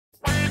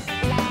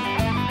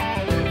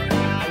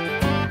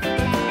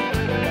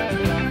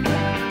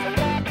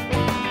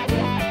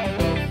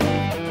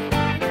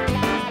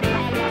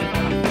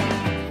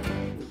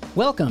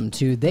Welcome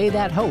to They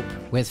That Hope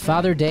with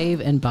Father Dave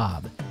and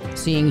Bob,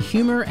 seeing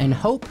humor and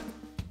hope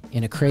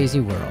in a crazy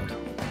world.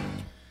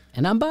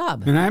 And I'm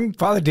Bob. And I'm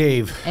Father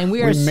Dave. And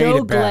we are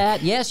so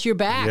glad. Yes, you're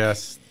back.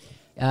 Yes.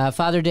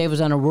 Father Dave was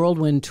on a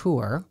whirlwind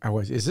tour. I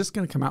was. Is this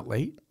going to come out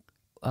late?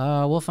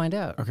 We'll find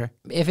out. Okay.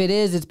 If it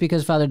is, it's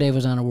because Father Dave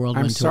was on a whirlwind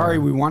tour. I'm sorry.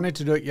 We wanted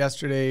to do it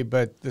yesterday,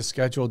 but the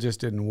schedule just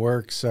didn't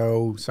work,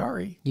 so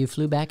sorry. You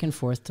flew back and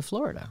forth to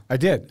Florida. I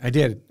did.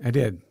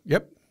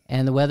 Yep.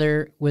 And the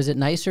weather, was it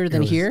nicer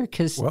than here?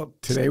 Well,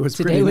 today was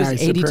pretty nice.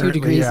 Today was 82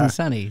 degrees yeah. and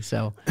sunny,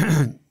 so.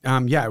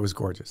 Yeah, it was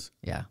gorgeous.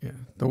 Yeah.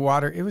 The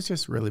water, it was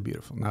just really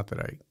beautiful. Not that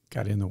I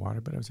got in the water,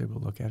 but I was able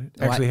to look at it.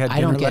 Oh,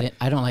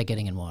 I don't like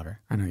getting in water.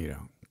 I know you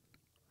don't.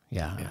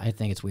 Yeah, I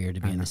think it's weird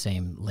to be in the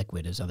same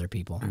liquid as other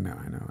people. I know.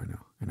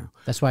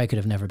 That's why I could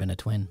have never been a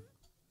twin.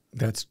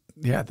 There's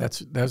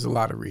a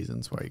lot of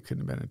reasons why you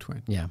couldn't have been a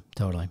twin. Yeah,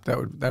 totally.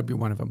 That'd be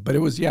one of them. But it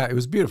was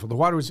beautiful. The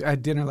water was. I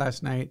had dinner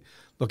last night,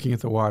 looking at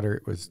the water.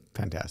 It was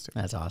fantastic.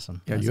 That's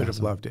awesome. Yeah, you would have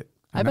loved it.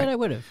 I bet I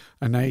would have.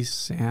 A nice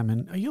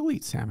salmon. Oh, you'll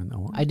eat salmon though.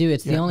 Won't you? I do.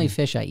 It's the only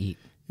fish I eat.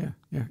 Yeah,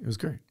 it was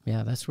great.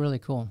 Yeah, that's really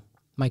cool.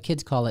 My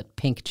kids call it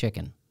pink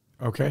chicken.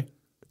 Okay.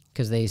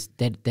 Because they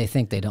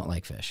think they don't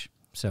like fish,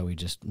 so we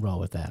just roll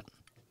with that.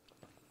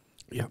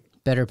 Yeah.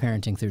 Better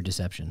parenting through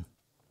deception.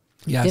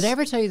 Yes. Did I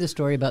ever tell you the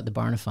story about the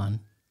Barn of Fun?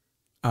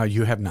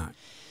 You have not.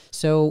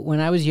 So when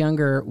I was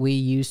younger, we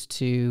used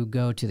to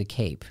go to the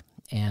Cape,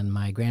 and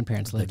my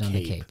grandparents lived on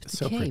the Cape.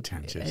 So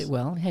pretentious.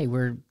 Well, hey,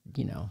 we're,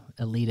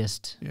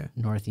 elitist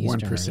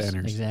Northeasterners.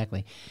 1%ers.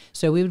 Exactly.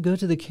 So we would go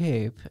to the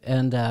Cape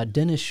and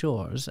Dennis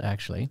Shores,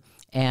 actually,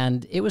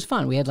 and it was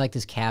fun. We had like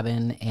this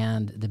cabin,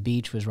 and the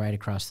beach was right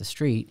across the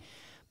street,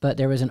 but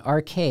there was an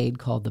arcade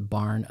called the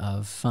Barn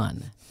of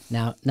Fun.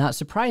 Now, not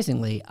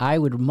surprisingly, I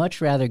would much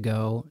rather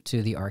go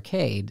to the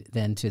arcade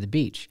than to the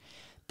beach.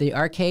 The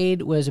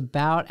arcade was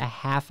about a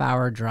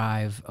half-hour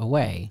drive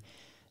away.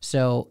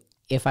 So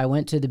if I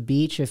went to the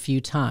beach a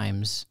few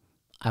times,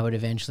 I would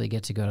eventually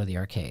get to go to the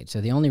arcade. So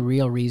the only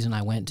real reason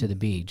I went to the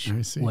beach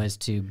was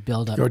to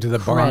build up Go to the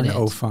credit.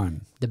 Barn o'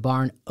 Fun. The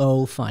Barn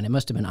o' Fun. It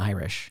must have been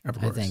Irish, of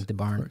course, I think. The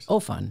Barn o'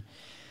 Fun.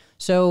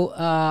 So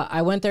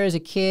I went there as a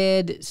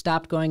kid,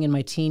 stopped going in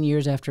my teen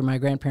years after my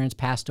grandparents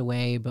passed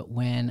away. But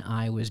when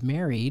I was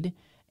married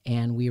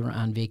and we were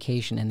on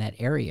vacation in that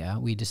area,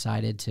 we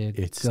decided to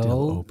go. It's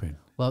still open.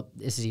 Well,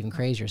 this is even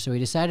crazier. So we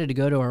decided to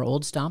go to our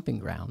old stomping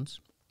grounds.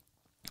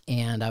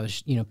 And I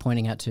was,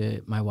 pointing out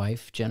to my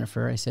wife,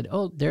 Jennifer, I said,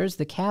 oh, there's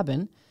the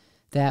cabin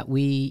that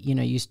we,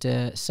 used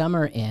to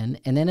summer in.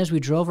 And then as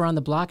we drove around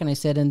the block, and I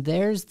said, and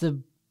there's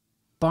the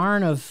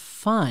Barn of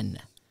Fun.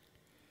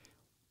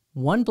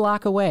 1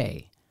 block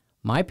away,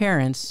 my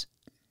parents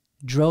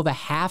drove a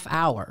half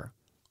hour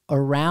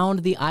around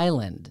the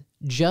island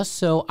just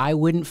so I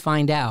wouldn't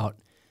find out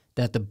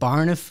that the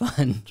Barn of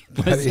Fun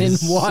was in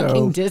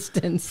walking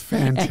distance.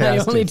 Fantastic.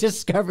 And I only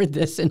discovered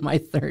this in my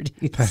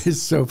 30s. That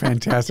is so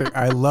fantastic.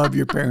 I love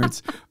your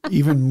parents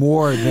even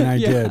more than I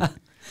did.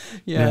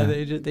 Yeah,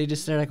 they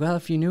just started like, well,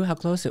 if you knew how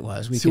close it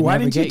was, we could why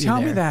never didn't you get tell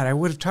there. me that? I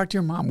would have talked to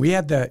your mom. We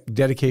had the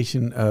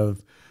dedication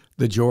of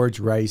the George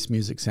Rice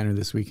Music Center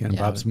this weekend. Yeah,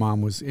 Bob's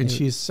mom was, and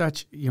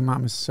your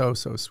mom is so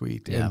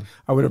sweet. Yeah. And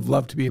I would have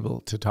loved to be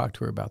able to talk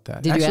to her about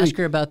that. Did you ask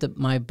her about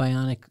my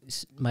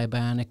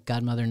bionic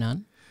godmother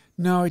nun?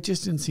 No, it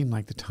just didn't seem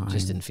like the time.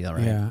 Just didn't feel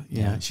right.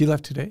 Yeah. She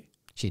left today?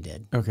 She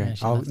did. Okay.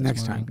 Yeah,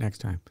 next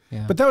time.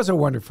 Yeah. But that was a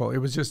wonderful. It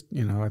was just,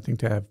 I think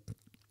to have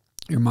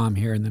your mom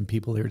here and then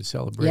people here to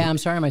celebrate. Yeah, I'm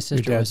sorry my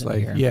sister wasn't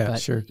here. Yeah, but,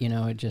 sure.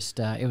 It just,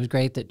 it was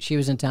great that she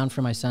was in town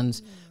for my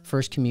son's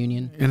first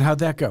communion. And how'd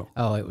that go?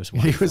 Oh, it was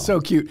wonderful. He was so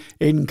cute.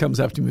 Aiden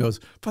comes up to me and goes,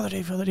 Father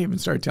Dave,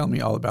 and started telling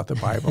me all about the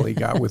Bible he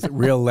got with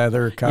real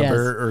leather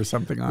cover or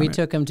something on it. We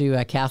took him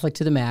to Catholic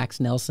to the Max,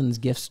 Nelson's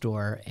gift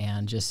store,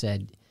 and just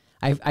said,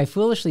 I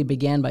foolishly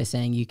began by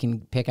saying you can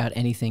pick out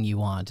anything you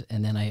want,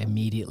 and then I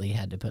immediately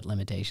had to put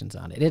limitations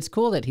on it. It's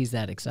cool that he's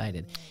that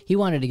excited. He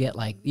wanted to get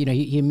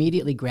he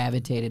immediately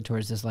gravitated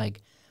towards this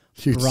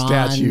huge bronze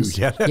statue.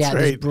 Yeah, that's right.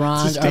 This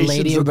bronze Our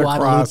Lady of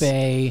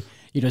Guadalupe.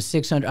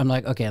 600. I'm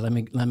like, okay, let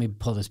me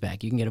pull this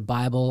back. You can get a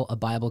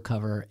Bible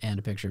cover, and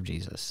a picture of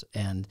Jesus.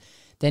 And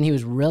then he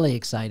was really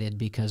excited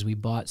because we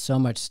bought so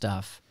much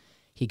stuff.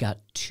 He got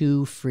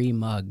 2 free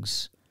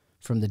mugs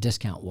from the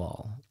discount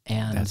wall.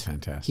 And that's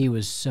fantastic. He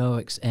was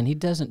so and he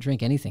doesn't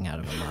drink anything out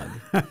of a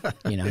mug.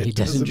 He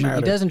doesn't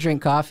doesn't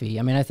drink coffee.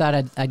 I mean, I thought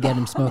I'd get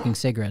him smoking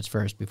cigarettes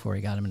first before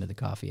he got him into the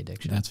coffee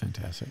addiction. That's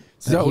fantastic.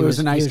 So it was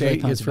a nice day,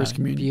 his first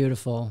communion.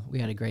 Beautiful. We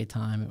had a great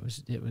time.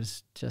 It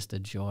was just a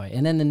joy.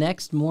 And then the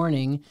next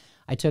morning,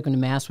 I took him to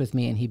Mass with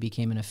me, and he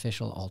became an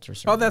official altar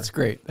server. Oh, that's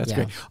great. That's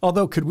great.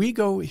 Although, could we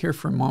go here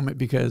for a moment,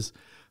 because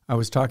I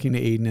was talking to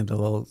Aiden at the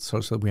little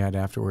social we had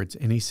afterwards,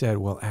 and he said,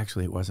 well,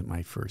 actually, it wasn't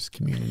my first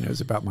communion. It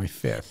was about my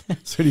 5th.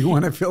 So do you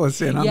want to fill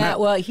us in on that? Yeah,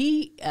 well,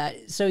 he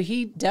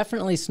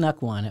definitely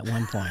snuck one at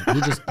one point.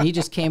 He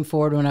just came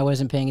forward when I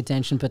wasn't paying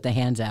attention, put the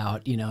hands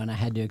out, and I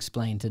had to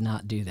explain to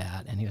not do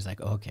that. And he was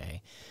like,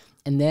 okay.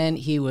 And then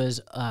he was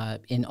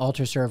in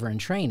altar server and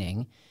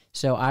training.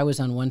 So I was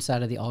on one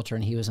side of the altar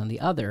and he was on the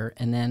other.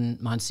 And then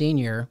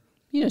Monsignor,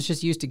 is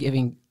just used to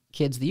giving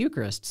kids the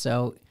Eucharist.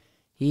 So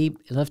he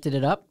lifted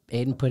it up.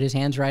 Aiden put his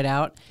hands right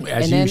out.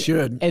 As you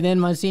should. And then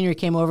Monsignor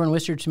came over and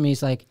whispered to me,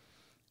 he's like,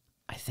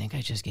 I think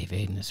I just gave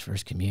Aiden his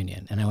first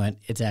communion. And I went,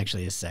 it's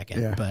actually his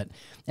second. Yeah.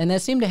 And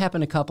that seemed to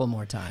happen a couple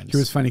more times. It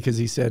was funny because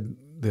he said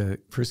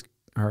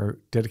our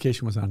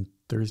dedication was on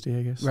Thursday,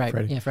 I guess? Right.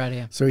 Friday. Yeah, Friday.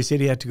 Yeah. So he said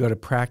he had to go to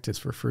practice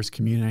for first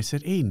communion. I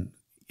said, Aiden,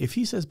 if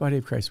he says body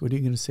of Christ, what are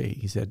you going to say?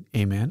 He said,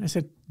 amen. I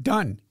said,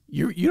 done.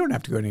 You don't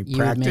have to go to any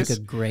practice. You would make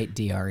a great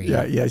DRE.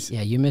 Yeah, yes.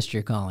 Yeah, you missed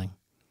your calling.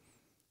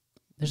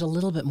 There's a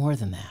little bit more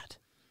than that.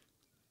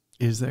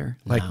 Is there?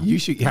 No, Like you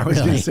should, I was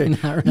really, going to say,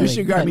 not really, you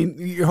should go. I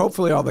mean,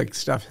 hopefully all the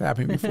stuff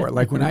happened before.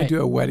 Like when I Right.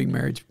 do a wedding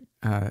marriage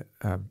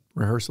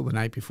rehearsal the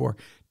night before,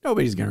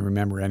 nobody's going to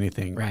remember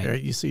anything.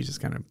 Right. You just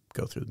kind of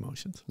go through the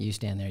motions. You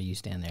stand there, you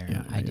stand there.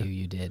 Yeah, I do,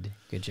 you did.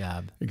 Good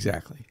job.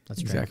 Exactly.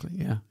 That's exactly.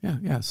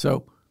 Yeah.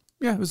 So,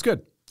 yeah, it was good.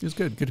 It was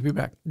good. Good to be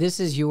back. This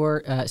is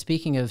your,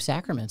 speaking of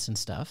sacraments and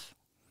stuff,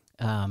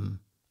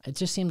 it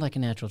just seemed like a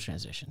natural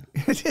transition.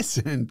 It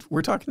isn't.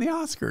 We're talking the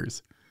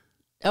Oscars.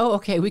 Oh,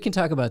 okay. We can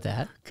talk about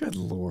that. Good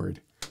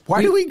Lord.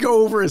 Why do we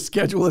go over a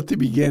schedule at the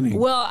beginning?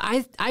 Well,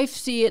 I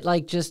see it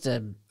like just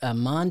a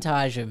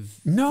montage of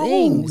No,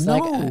 things. no.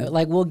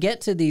 Like we'll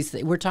get to these.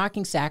 We're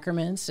talking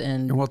sacraments,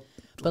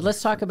 but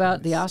let's talk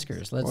about the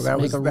Oscars. Let's that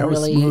make was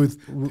really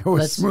smooth. That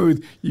was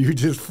smooth. You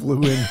just flew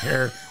in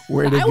there.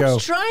 Way to I go.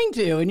 was trying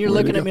to, and you're Way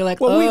to looking at go. me like,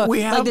 Well, we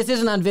have- like this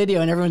isn't on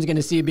video, and everyone's going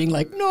to see you being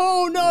like,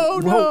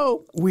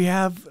 no. We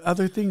have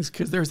other things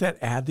because there's that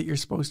ad that you're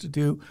supposed to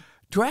do.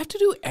 Do I have to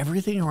do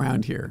everything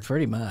around here?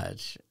 Pretty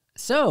much.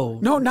 So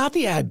No, not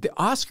the ad. The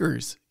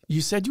Oscars.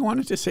 You said you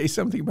wanted to say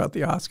something about the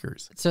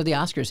Oscars. So the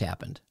Oscars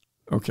happened.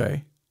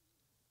 Okay.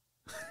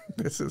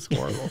 This is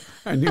horrible.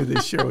 I knew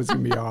this show was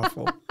going to be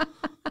awful.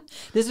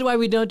 This is why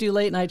we don't do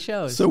late night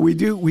shows. So we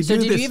do. So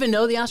do did this. you even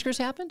know the Oscars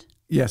happened?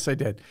 Yes, I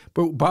did.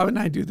 But Bob and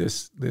I do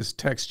this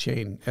text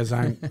chain as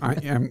I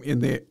am in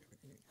the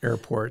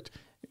airport.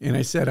 And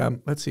I said,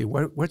 let's see,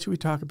 what should we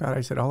talk about?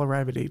 I said, I'll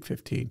arrive at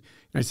 8:15. And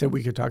I said,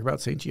 we could talk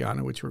about St.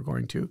 Gianna, which we're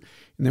going to.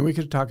 And then we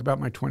could talk about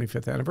my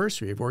 25th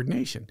anniversary of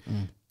ordination.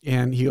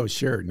 And he goes,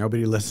 sure,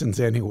 nobody listens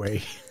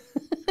anyway.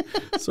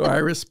 So I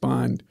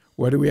respond,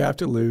 what do we have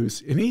to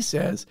lose? And he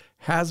says,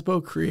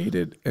 Hasbro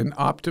created an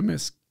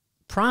Optimus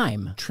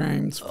Prime.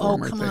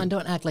 Transformer Oh, come thing. on.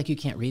 Don't act like you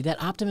can't read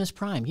that. Optimus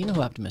Prime. You know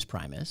who Optimus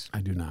Prime is. I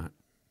do not.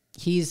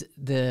 He's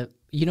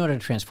you know what a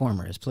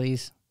transformer is,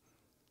 please?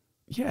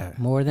 Yeah.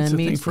 More than it's a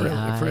thing meets for, the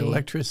eye. for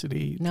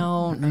electricity.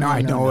 No,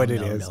 I know what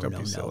it no, is. no, Don't no,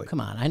 be no. silly.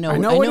 Come on. I know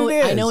what it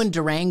is. I know in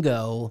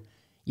Durango,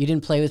 you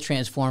didn't play with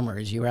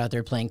Transformers. You were out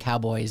there playing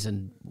Cowboys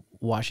and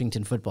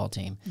Washington football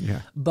team.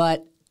 Yeah.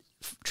 But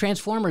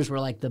Transformers were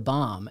like the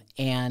bomb.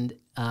 And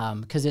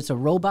because it's a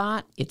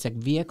robot, it's a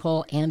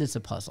vehicle, and it's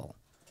a puzzle.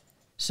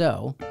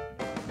 So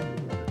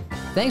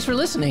thanks for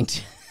listening.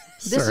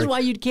 This is Sorry. why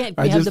you can't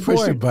I have just the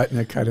pushed a board. button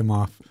that cut him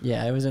off.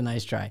 Yeah, it was a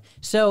nice try.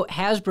 So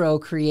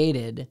Hasbro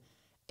created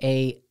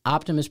a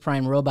Optimus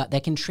Prime robot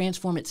that can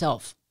transform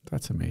itself.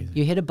 That's amazing.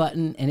 You hit a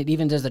button and it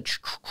even does the.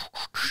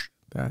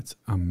 That's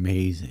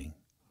amazing.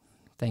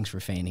 Thanks for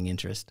feigning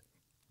interest.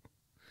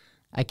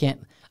 I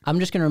can't. I'm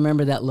just going to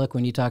remember that look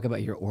when you talk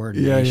about your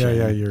ordination.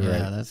 Yeah, you're right.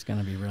 Yeah, that's going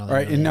to be really. All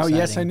right, really and no, yes,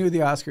 I exciting. knew the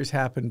Oscars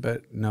happened,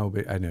 but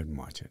I didn't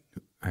watch it.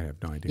 I have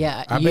no idea.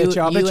 Yeah, I'll you bet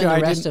you and the I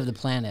rest didn't. of the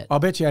planet. I'll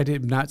bet you I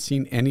did not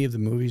seen any of the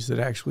movies that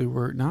actually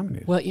were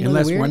nominated. Well, you know,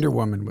 unless the weird- Wonder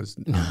Woman was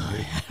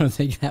nominated. I don't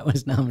think that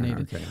was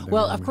nominated. Okay,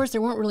 well, never of course,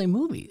 there weren't really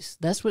movies.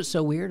 That's what's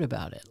so weird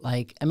about it.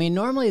 Like, I mean,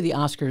 normally the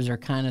Oscars are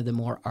kind of the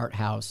more art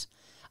house.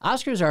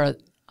 Oscars are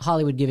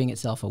Hollywood giving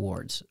itself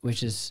awards,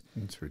 which is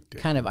It's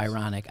ridiculous. kind of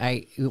ironic.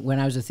 When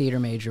I was a theater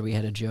major, we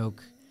had a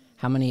joke.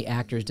 How many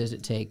actors does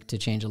it take to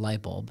change a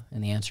light bulb?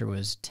 And the answer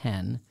was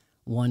 10.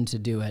 1 to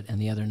do it, and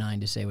the other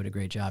 9 to say what a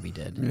great job he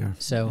did. Yeah.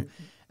 So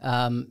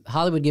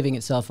Hollywood giving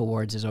itself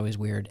awards is always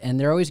weird. And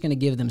they're always going to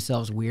give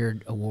themselves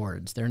weird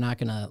awards. They're not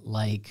going to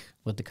like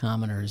what the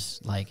commoners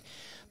like.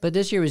 But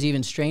this year was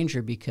even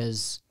stranger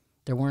because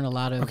there weren't a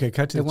lot of Okay,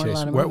 cut to there the weren't a chase.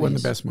 lot of What won the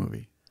movies. best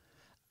movie?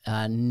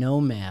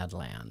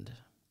 Nomadland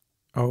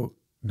Oh,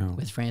 no.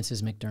 with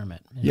Frances McDermott.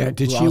 Yeah, who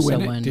did she also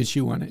win it? won- Did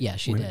she win it? Yeah,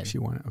 she Win it? did. She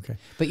won it. Okay.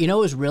 But you know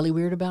what was really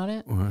weird about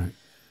it? What?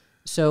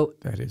 So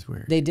That is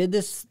weird. they did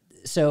this.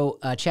 So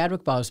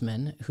Chadwick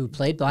Boseman, who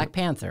played Black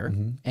Panther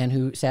and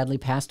who sadly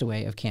passed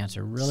away of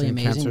cancer, really Same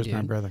amazing cancer as dude.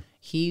 my brother.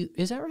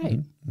 Is that right?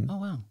 Oh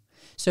wow.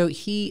 So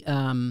he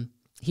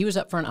was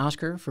up for an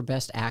Oscar for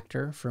Best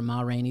Actor for Ma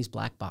Rainey's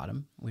Black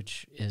Bottom,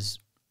 which is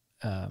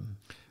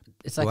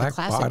it's like Black a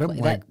classic. Bottom? play.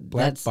 Like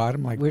Black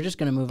Bottom, like we're just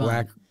going to move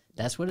Black on.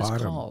 That's what it's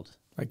Bottom. called.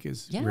 Like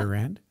his Yeah. rear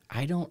end?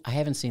 I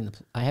haven't seen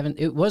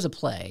it was a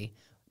play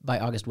by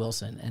August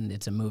Wilson, and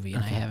it's a movie,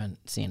 and I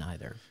haven't seen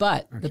either.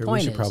 But the Okay, point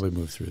we should is, probably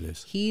move through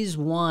this. he's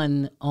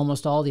won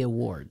almost all the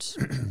awards,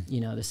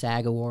 the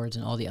SAG awards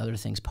and all the other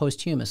things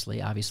posthumously,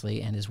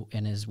 obviously, and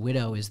his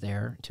widow is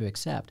there to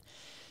accept.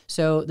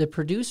 So the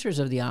producers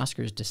of the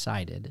Oscars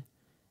decided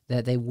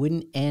that they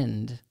wouldn't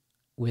end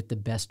with the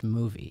best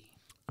movie.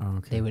 Oh,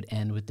 okay. they would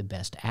end with the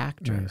best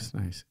actor. Nice,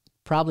 nice.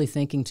 Probably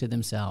thinking to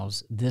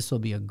themselves, this will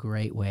be a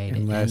great way to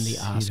end the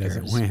Oscars. He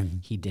doesn't win.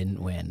 He didn't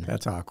win.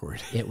 That's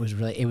awkward. It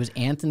was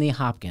Anthony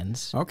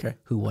Hopkins, Okay.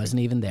 who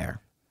wasn't even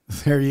there.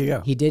 There you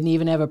go. He didn't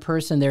even have a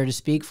person there to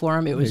speak for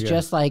him. It was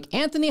just like,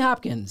 Anthony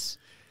Hopkins.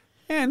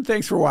 And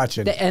thanks for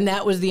watching. And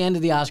that was the end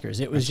of the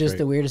Oscars. It was just great.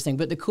 the weirdest thing.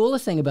 But the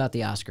coolest thing about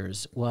the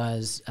Oscars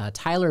was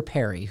Tyler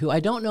Perry, who I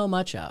don't know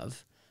much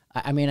of.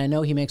 I mean, I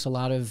know he makes a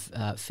lot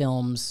of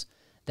films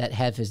that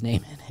have his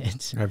name in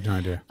it. I have no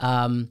idea.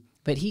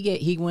 But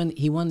he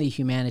won the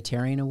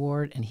humanitarian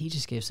award, and he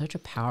just gave such a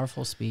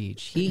powerful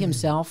speech. He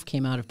himself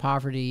came out of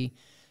poverty,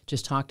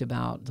 just talked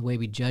about the way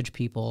we judge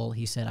people.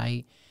 He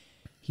said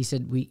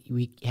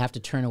we have to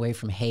turn away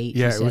from hate.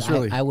 Yeah, he said, it was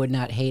really. I would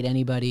not hate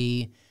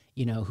anybody,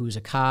 who's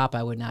a cop.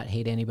 I would not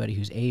hate anybody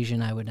who's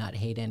Asian. I would not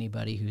hate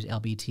anybody who's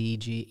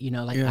LBTG.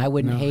 I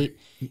wouldn't hate.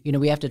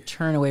 We have to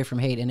turn away from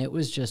hate, and it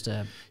was just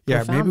a Yeah,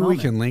 profound maybe moment.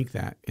 we can link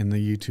that in the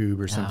YouTube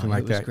or something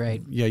like that. It was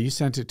great. Yeah, you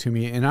sent it to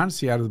me, and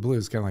honestly, out of the blue,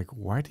 it's kind of like,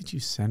 why did you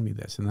send me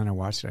this? And then I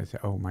watched it. I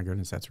thought, oh my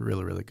goodness, that's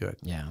really, really good.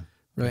 Yeah,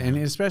 really, and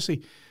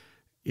especially,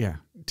 to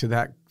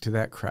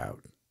that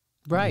crowd,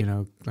 right.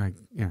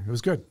 It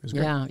was good. It was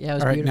great. Yeah, it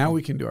was All right, beautiful. now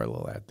we can do our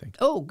little ad thing.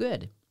 Oh,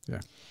 good.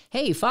 Yeah.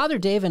 Hey, Father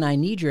Dave and I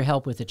need your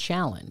help with a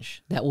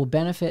challenge that will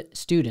benefit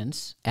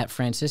students at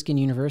Franciscan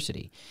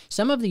University.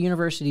 Some of the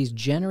university's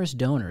generous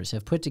donors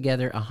have put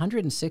together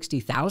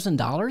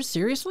 $160,000.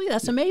 Seriously?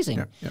 That's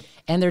amazing. Yep.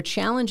 And they're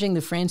challenging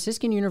the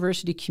Franciscan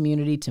University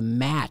community to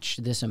match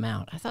this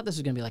amount. I thought this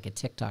was going to be like a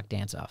TikTok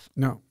dance-off.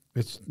 No,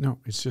 it's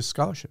just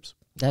scholarships.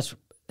 That's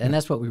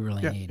what we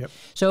really need. Yep.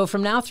 So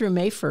from now through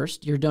May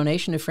 1st, your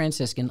donation to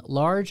Franciscan,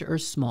 large or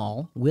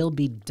small, will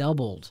be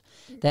doubled.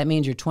 That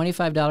means your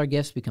 $25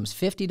 gifts becomes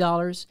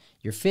 $50.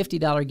 Your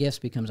 $50 gifts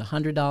becomes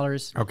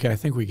 $100. Okay, I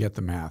think we get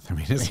the math. I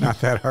mean, it's not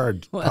that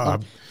hard,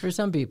 Bob. For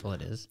some people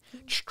it is.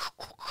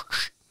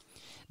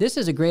 This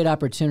is a great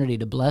opportunity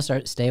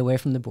to stay away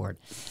from the board.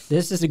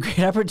 This is a great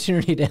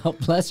opportunity to help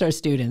bless our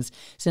students,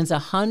 since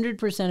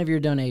 100% of your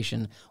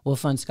donation will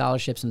fund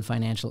scholarships and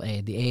financial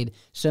aid, the aid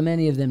so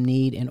many of them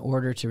need in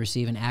order to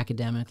receive an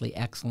academically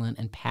excellent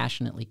and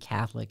passionately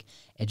Catholic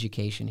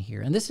education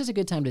here. And this is a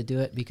good time to do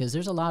it because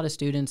there's a lot of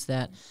students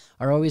that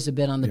are always a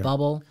bit on the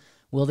bubble.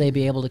 Will they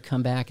be able to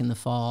come back in the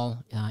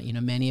fall?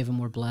 Many of them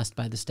were blessed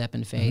by the Step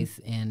in Faith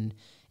in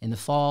the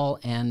fall,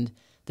 and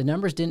the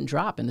numbers didn't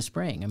drop in the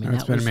spring. I mean,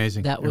 That's been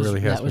amazing. That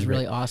was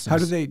really awesome. How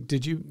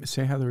did you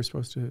say how they were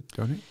supposed to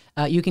donate?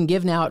 You can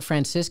give now at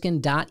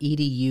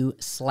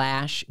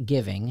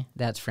franciscan.edu/giving.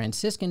 That's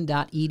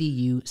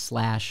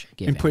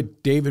franciscan.edu/giving. And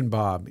put Dave and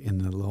Bob in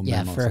the little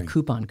memo for thing. a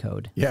coupon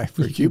code. Yeah,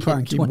 for a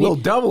coupon code. We'll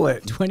double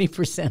it.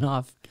 20%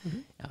 off.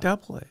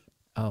 Double it.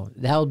 Oh,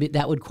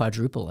 that would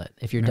quadruple it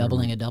if you're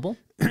doubling a double.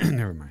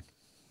 Never mind.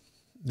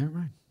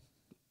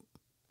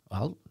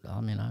 Well, I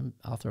mean,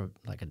 I'll throw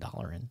like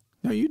 $1 in.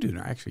 No, you do.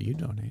 Actually, you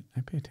donate.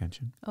 I pay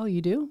attention. Oh,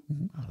 you do?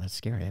 Mm-hmm. Oh, that's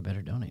scary. I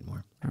better donate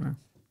more. I know.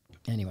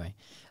 Anyway,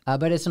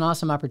 but it's an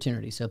awesome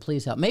opportunity, so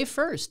please help. May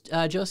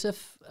 1st,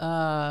 Joseph.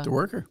 The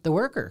Worker. The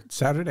Worker.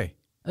 Saturday.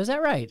 Oh, is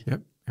that right?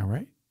 Yep. All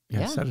right.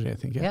 Yeah, Saturday, I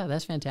think. Yeah,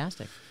 that's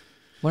fantastic.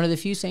 One of the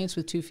few saints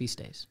with 2 feast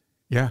days.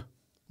 Yeah,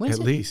 at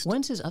least.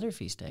 When's his other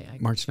feast day?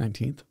 March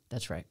 19th.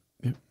 That's right.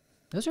 Yep.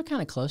 Those are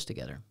kind of close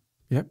together.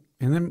 Yep.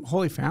 And then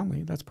Holy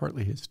Family, that's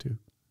partly his too.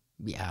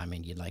 Yeah, I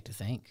mean, you'd like to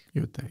think.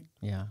 You would think.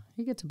 Yeah,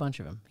 he gets a bunch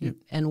of them,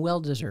 and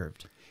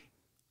well-deserved.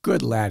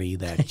 Good laddie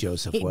that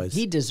Joseph was.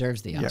 He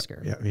deserves the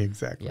Oscar. Yeah,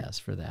 exactly. Yes,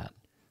 for that.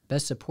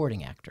 Best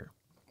supporting actor,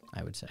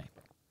 I would say.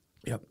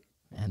 Yep.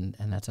 And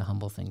that's a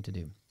humble thing to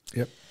do.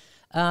 Yep.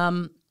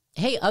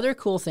 Hey, other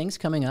cool things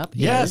coming up.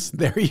 Yes,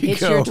 there you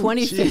it's go. It's your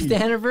 25th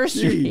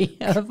anniversary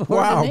of ordination.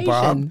 Wow,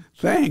 Bob.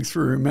 Thanks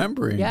for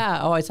remembering. Yeah.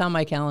 Oh, it's on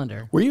my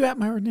calendar. Were you at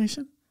my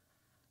ordination?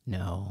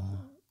 No.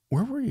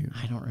 Where were you?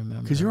 I don't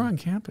remember. Because you were on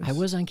campus. I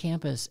was on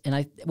campus,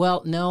 and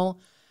no.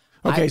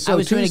 Okay, so I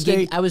was doing a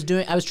Tuesday. gig. I was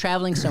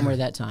traveling somewhere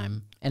that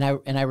time, and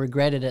I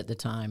regretted at the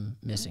time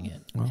missing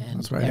it. Well, and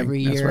that's why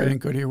every that's year. why I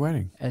didn't go to your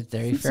wedding.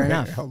 Fair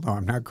enough. Hell no,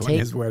 I'm not going to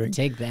his wedding.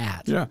 Take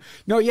that. Yeah.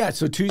 No, yeah.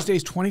 So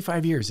Tuesday's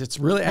 25 years. It's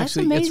really That's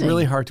it's amazing.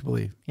 really hard to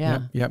believe. Yeah.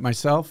 Yep, yeah.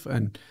 Myself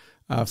and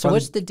So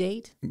what's the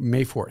date?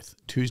 May 4th,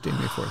 Tuesday, May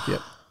 4th. Yep.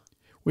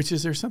 Which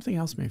is there something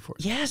else May 4th?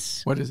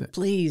 Yes. What is it?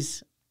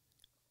 Please,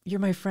 you're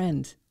my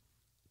friend.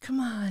 Come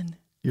on.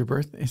 Your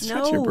birthday? It's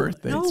not your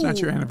birthday. It's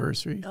not your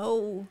anniversary.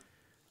 No.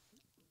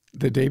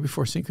 The day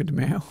before Cinco de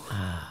Mayo.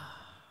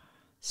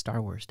 Star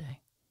Wars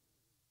Day.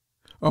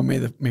 Oh, May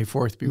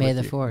 4th be May with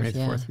the you. 4th. May the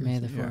Yeah, 4th. May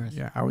the 4th.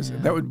 Yeah, I was.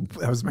 That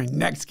was my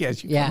next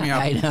guess. You Yeah, cut me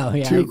off I know.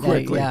 Yeah, too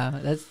quickly.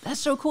 Yeah, that's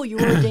so cool. You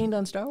were ordained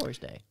on Star Wars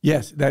Day.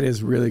 Yes, that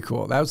is really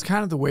cool. That was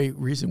kind of the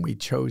reason we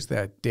chose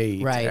that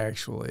date, Right.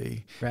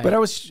 actually. Right. But I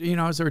was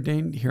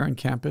ordained here on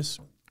campus.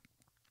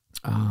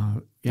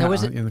 Now,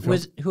 in the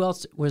field. who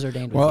else was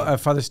ordained with Well, you?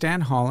 Father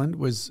Stan Holland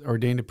was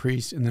ordained a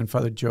priest, and then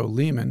Father Joe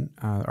Lehman,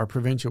 our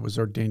provincial, was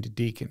ordained a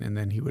deacon, and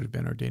then he would have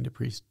been ordained a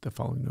priest the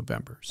following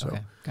November. So,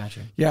 Okay,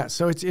 gotcha. yeah,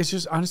 so it's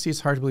just honestly,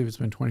 it's hard to believe it's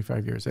been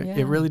 25 years. Yeah.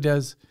 It really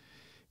does.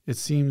 it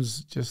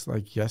seems just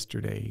like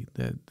yesterday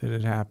that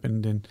it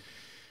happened. And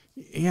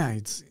yeah,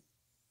 it's,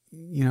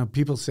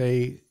 people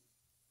say,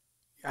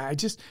 I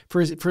just,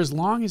 for as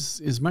long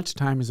as much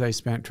time as I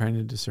spent trying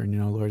to discern,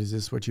 Lord, is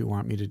this what you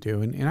want me to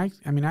do? And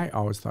I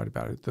always thought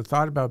about it. The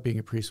thought about being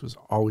a priest was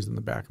always in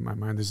the back of my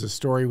mind. There's a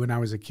story when I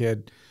was a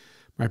kid,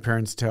 my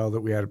parents tell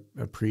that we had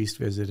a priest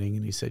visiting,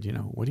 and he said,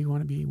 what do you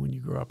want to be when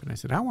you grow up? And I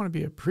said, I want to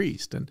be a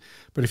priest.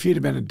 But if he'd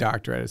have been a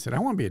doctor, I'd have said, I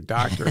want to be a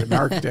doctor, an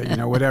architect,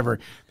 whatever.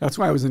 That's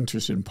why I was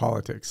interested in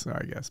politics,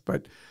 I guess.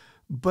 But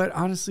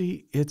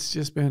honestly, it's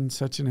just been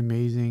such an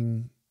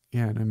amazing,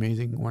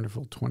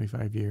 wonderful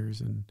 25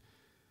 years. And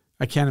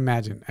I can't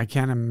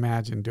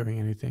imagine doing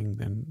anything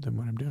than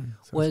what I'm doing.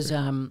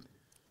 So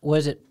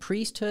was it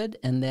priesthood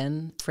and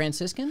then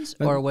Franciscans,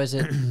 or was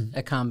it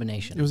a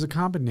combination? It was a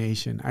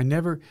combination. I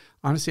never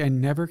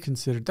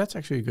considered, that's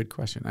actually a good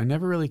question. I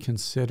never really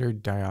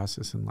considered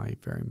diocesan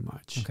life very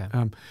much.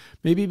 Okay.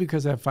 Maybe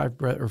because I have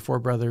 4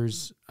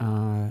 brothers,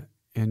 and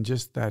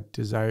just that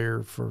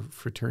desire for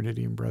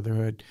fraternity and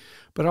brotherhood.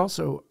 But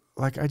also,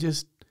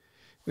 and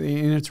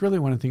it's really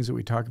one of the things that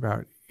we talk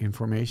about in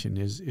formation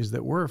is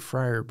that we're a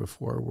friar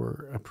before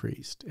we're a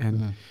priest.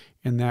 And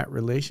that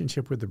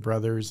relationship with the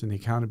brothers and the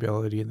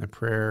accountability and the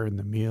prayer and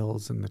the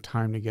meals and the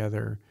time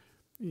together,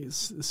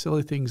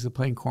 silly things of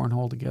playing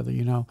cornhole together,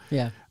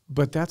 Yeah.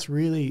 But that's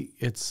really,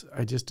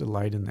 I just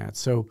delight in that.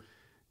 So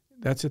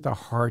that's at the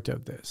heart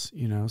of this,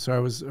 So I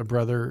was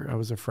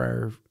a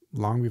friar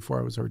long before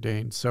I was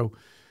ordained. So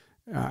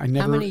I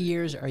never. How many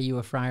years are you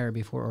a friar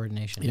before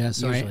ordination? Yeah,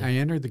 so I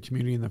entered the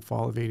community in the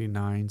fall of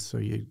 '89. So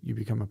you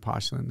become a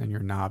postulant, and then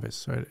you're a novice.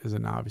 So as a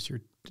novice,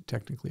 you're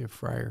technically a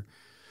friar.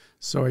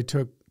 So I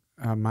took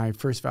my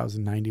first vows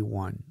in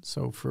 '91.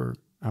 So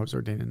I was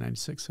ordained in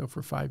 '96. So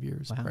for 5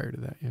 years prior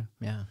to that, yeah.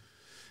 Yeah.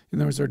 And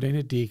then I was ordained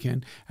a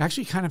deacon. I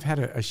actually kind of had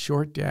a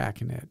short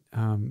diaconate.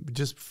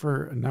 Just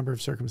for a number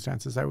of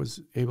circumstances, I was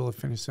able to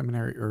finish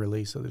seminary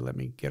early, so they let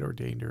me get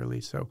ordained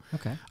early. So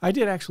okay. I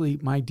did actually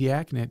my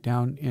diaconate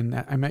down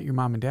I met your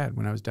mom and dad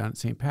when I was down at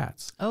St.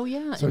 Pat's. Oh,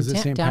 yeah. So I was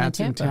at St. Pat's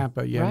in in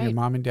Tampa. Yeah, right. Your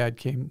mom and dad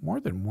came more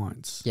than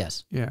once.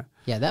 Yes. Yeah.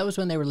 Yeah, that was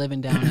when they were living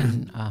down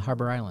in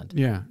Harbor Island.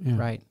 Yeah.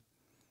 Right.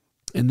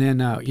 And then,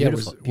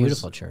 beautiful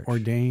was church.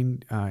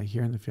 Ordained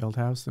here in the field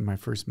house. And my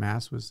first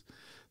mass was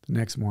the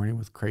next morning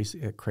with Christ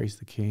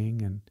the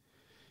King. And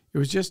it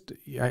was just,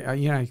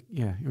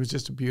 it was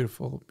just a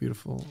beautiful,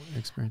 beautiful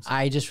experience.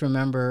 I just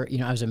remember,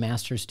 I was a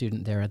master's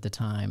student there at the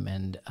time.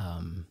 And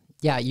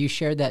you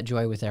shared that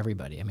joy with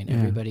everybody. I mean,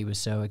 everybody was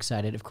so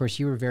excited. Of course,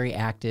 you were very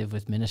active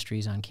with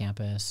ministries on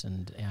campus.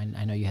 And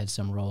I know you had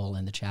some role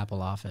in the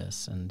chapel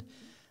office. And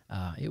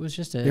it was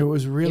just it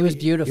was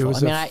beautiful.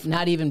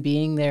 Not even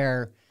being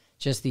there,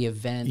 just the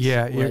event.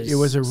 Yeah, it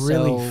was a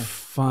really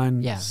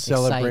fun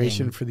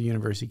celebration exciting for the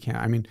university camp.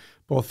 I mean,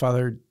 both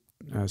Father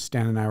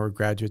Stan and I were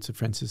graduates of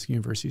Franciscan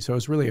University, so it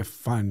was really a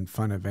fun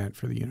event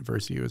for the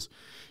university. It was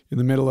in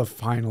the middle of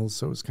finals,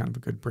 so it was kind of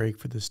a good break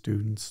for the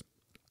students.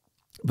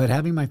 But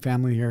having my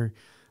family here,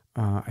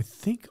 I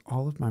think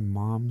all of my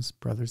mom's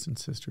brothers and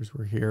sisters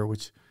were here,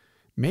 which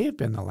may have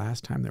been the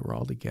last time they were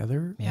all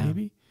together,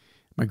 maybe.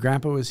 My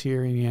grandpa was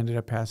here, and he ended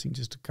up passing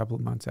just a couple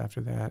of months after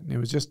that. And it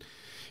was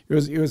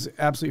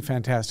absolutely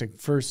fantastic.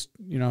 First,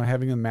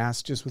 having a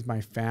mass just with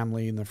my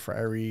family in the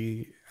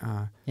friary.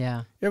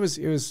 It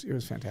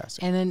was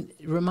fantastic. And then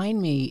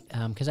remind me,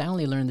 because I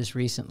only learned this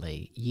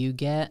recently, you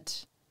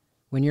get,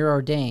 when you're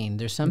ordained,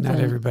 there's something. Not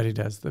everybody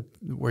does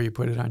where you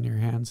put it on your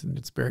hands and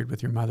it's buried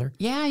with your mother.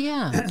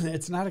 Yeah.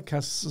 It's not a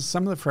custom.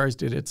 Some of the friars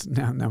did it.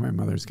 Now my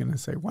mother's going to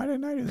say, "Why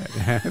didn't I do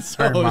that?"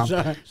 Sorry, Mom.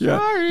 Sorry.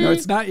 No,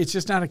 it's not. It's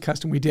just not a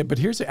custom we did. But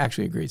here's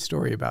actually a great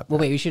story about that. Well,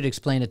 wait, we should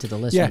explain it to the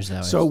listeners,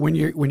 though. So when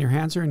your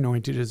hands are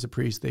anointed as a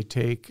priest, they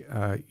take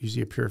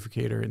usually a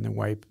purificator and then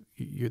wipe.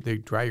 They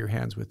dry your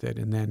hands with it,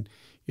 and then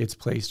it's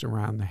placed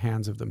around the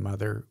hands of the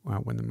mother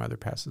when the mother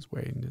passes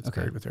away, and it's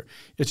buried with her.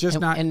 It's just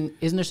not. And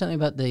isn't there something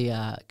about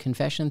the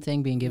confession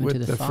thing being given to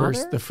the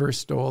father? The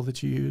first stole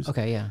that you use?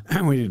 Okay, yeah.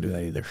 We didn't do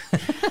that either.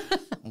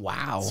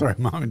 Wow. Sorry,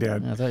 Mom and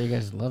Dad. I thought you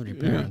guys loved your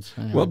parents.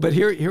 Yeah. Anyway. Well, but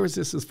here was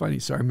this is funny.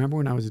 So I remember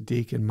when I was a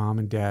deacon,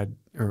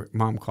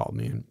 Mom called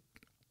me, and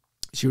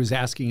she was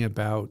asking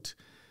about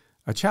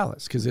a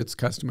chalice, because it's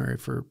customary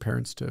for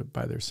parents to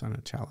buy their son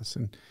a chalice,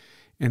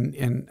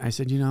 and I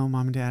said, Mom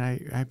and Dad,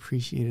 I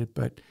appreciate it,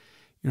 but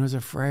as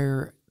a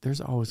friar,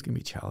 there's always going to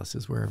be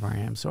chalices wherever I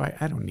am, so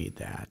I don't need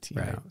that.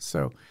 You know?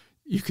 So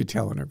you could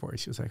tell in her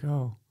voice, she was like,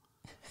 "Oh,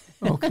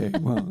 okay,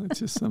 well, it's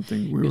just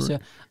something we were."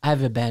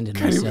 I've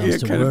abandoned myself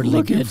to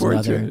worldly goods,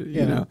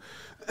 Mother.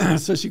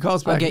 So she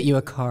calls back. I'll get you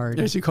a card.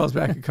 Yeah, she calls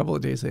back a couple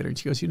of days later, and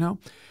she goes,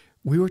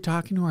 "We were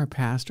talking to our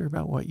pastor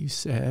about what you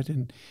said,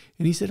 and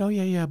he said, oh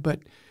yeah,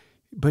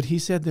 but he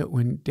said that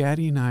when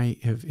Daddy and I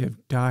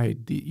have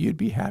died, you'd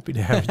be happy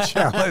to have a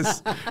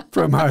chalice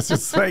from us."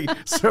 It's like,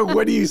 so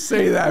what do you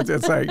say that?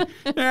 It's like,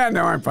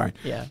 no, I'm fine.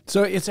 Yeah.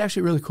 So it's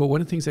actually really cool. One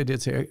of the things I did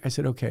say, I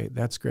said, okay,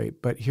 that's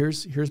great, but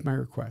here's my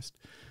request.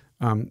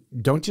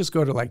 Don't just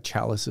go to like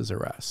Chalices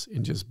or Us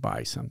and just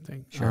buy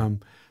something. Sure.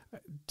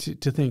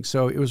 to think.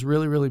 So it was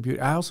really, really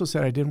beautiful. I also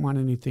said I didn't want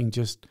anything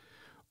just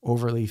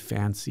overly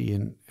fancy,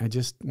 and I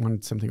just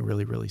wanted something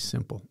really, really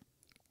simple.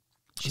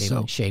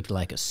 Shaped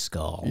like a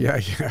skull. Yeah.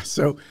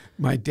 So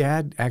my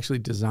dad actually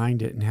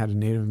designed it and had a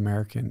Native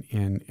American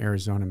in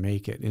Arizona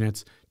make it. And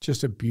it's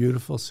just a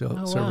beautiful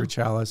silver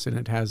chalice, and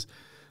it has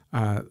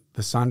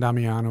the San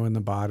Damiano in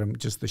the bottom,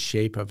 just the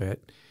shape of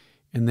it.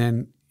 And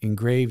then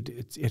engraved,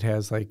 it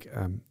has like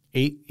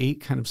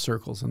eight kind of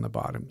circles in the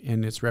bottom,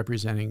 and it's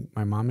representing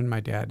my mom and my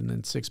dad and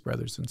then 6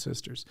 brothers and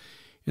sisters.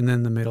 And then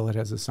in the middle, it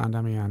has the San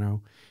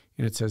Damiano,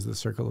 and it says the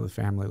circle of the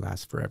family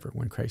lasts forever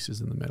when Christ is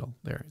in the middle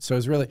there. So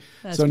it's really,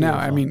 That's so beautiful.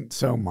 now, I mean,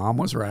 so mom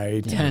was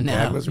right, and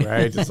dad was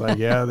right. It's like,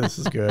 yeah, this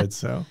is good.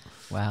 So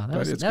wow, that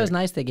was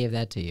nice they gave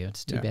that to you.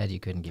 It's too bad you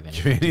couldn't give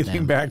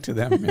anything back to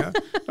them. Yeah.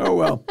 Oh,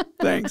 well,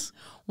 thanks.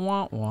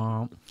 Womp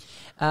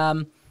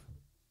womp.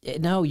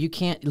 No, you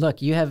can't.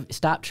 Look, you have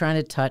stopped trying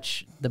to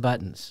touch the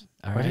buttons.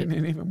 All Why right.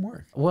 didn't it even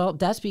work? Well,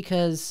 that's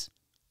because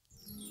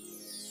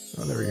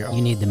there we go.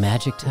 You need the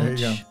magic touch. There you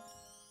go.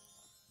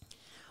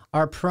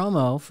 Our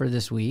promo for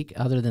this week,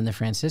 other than the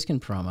Franciscan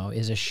promo,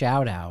 is a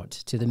shout out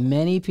to the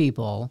many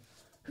people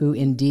who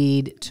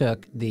indeed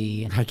took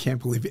the I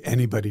can't believe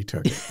anybody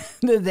took it.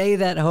 the They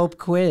That Hope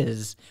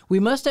quiz. We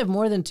must have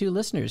more than 2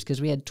 listeners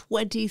because we had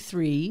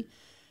 23.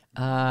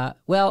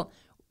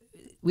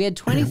 We had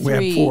 23.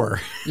 We had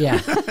 4. Yeah.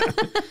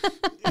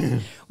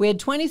 We had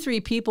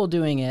 23 people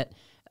doing it,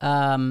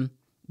 and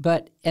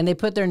they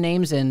put their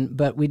names in,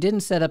 but we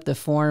didn't set up the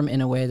form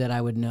in a way that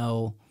I would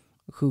know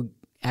who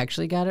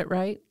actually got it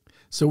right.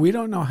 So we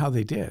don't know how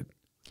they did.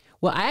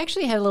 Well, I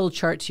actually had a little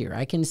charts here.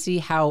 I can see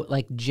how,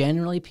 like,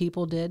 generally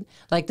people did.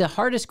 Like, the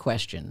hardest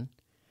question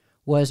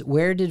was,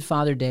 where did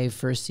Father Dave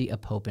first see a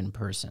pope in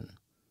person?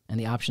 And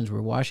the options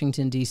were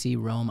Washington, D.C.,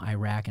 Rome,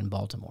 Iraq, and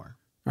Baltimore.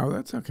 Oh,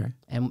 that's okay.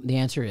 And the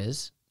answer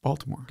is?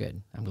 Baltimore. Good.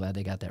 I'm glad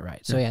they got that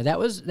right. So, yeah, that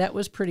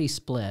was pretty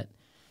split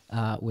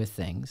with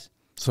things.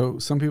 So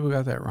some people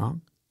got that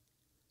wrong?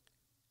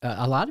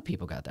 A lot of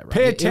people got that right.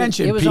 Pay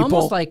attention, it was people.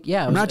 Almost like,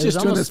 yeah. I'm not just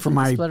doing this for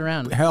my split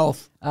around.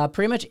 health.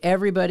 Pretty much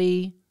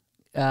everybody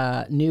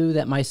knew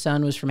that my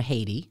son was from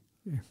Haiti.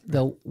 Yeah.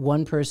 Though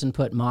one person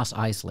put Mos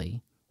Eisley,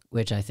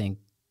 which I think,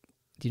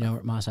 do you know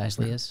what Mos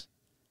Eisley is?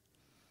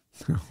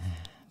 No.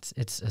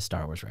 It's a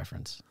Star Wars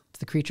reference. It's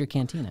the Creature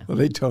Cantina. Well,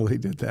 they totally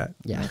did that.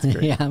 Yeah. That's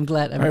great. Yeah, I'm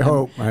glad. I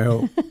hope.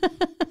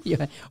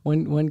 Yeah,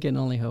 one can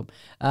only hope.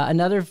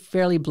 Another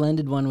fairly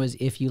blended one was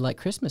if you like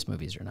Christmas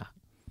movies or not.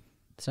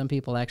 Some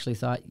people actually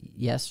thought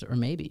yes or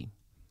maybe.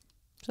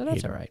 So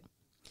that's all right.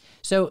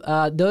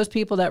 So those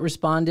people that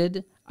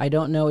responded, I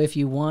don't know if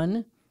you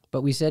won,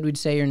 but we said we'd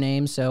say your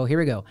name. So here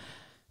we go.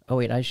 Oh,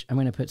 wait, I'm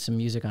going to put some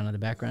music on in the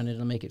background.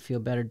 It'll make it feel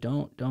better.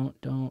 Don't.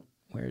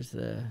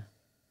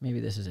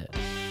 Maybe this is it.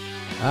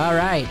 All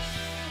right.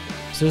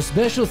 So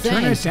special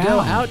thanks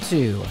go out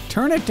to...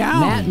 Turn it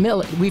down. Matt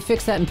Miller. We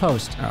fixed that in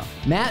post. Oh.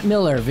 Matt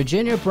Miller,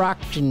 Virginia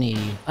Brockney,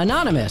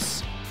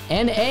 Anonymous,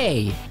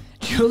 N.A.,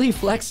 Julie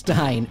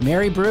Fleckstein,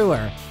 Mary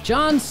Brewer,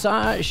 John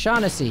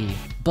Shaughnessy,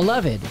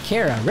 Beloved,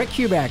 Kara, Rick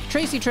Kubek,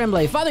 Tracy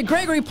Tremblay, Father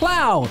Gregory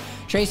Plow,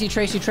 Tracy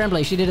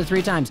Tremblay, she did it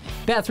 3 times,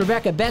 Beth,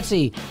 Rebecca,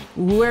 Betsy,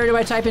 where do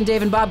I type in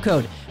Dave and Bob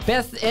code?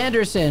 Beth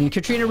Anderson,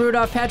 Katrina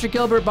Rudolph, Patrick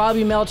Gilbert,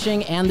 Bobby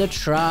Melching, and the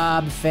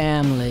Traub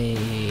family.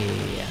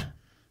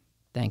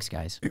 Thanks,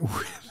 guys.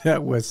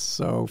 That was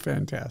so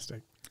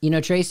fantastic. You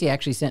know, Tracy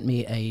actually sent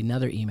me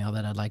another email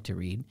that I'd like to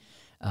read.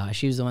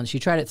 She was the one, she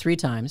tried it 3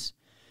 times.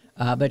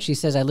 But she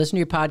says, I listen to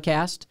your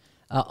podcast.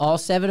 All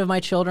 7 of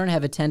my children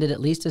have attended at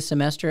least a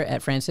semester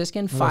at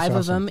Franciscan. 5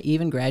 of them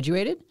even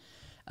graduated.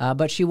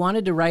 But she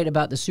wanted to write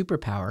about the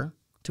superpower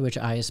to which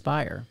I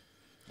aspire.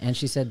 And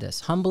she said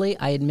this, humbly,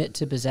 I admit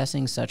to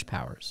possessing such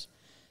powers.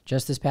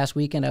 Just this past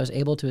weekend, I was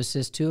able to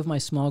assist 2 of my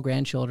small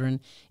grandchildren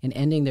in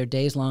ending their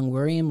days-long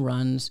worrying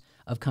runs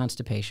of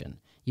constipation.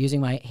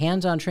 Using my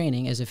hands-on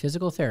training as a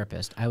physical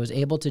therapist, I was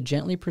able to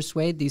gently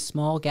persuade these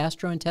small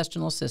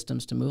gastrointestinal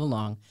systems to move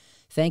along.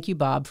 Thank you,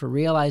 Bob, for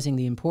realizing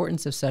the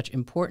importance of such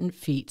important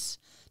feats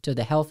to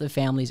the health of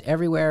families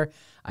everywhere.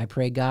 I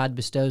pray God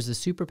bestows the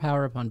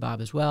superpower upon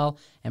Bob as well,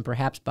 and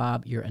perhaps,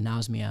 Bob, your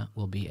anosmia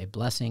will be a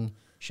blessing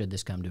should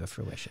this come to a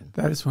fruition.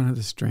 That is one of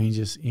the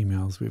strangest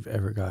emails we've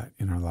ever got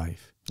in our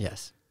life.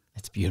 Yes,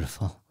 it's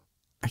beautiful.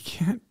 I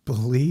can't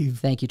believe.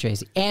 Thank you,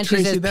 Tracy. And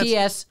Tracy, she says,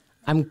 P.S.,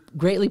 I'm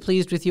greatly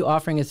pleased with you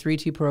offering a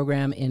 3-2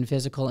 program in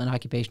physical and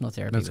occupational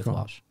therapy with cool.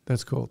 Walsh.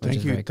 That's cool.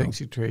 Thank you. Thanks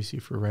you, Tracy,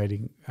 for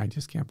writing. I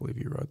just can't believe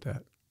you wrote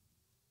that.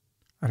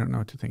 I don't know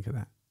what to think of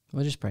that.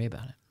 We'll just pray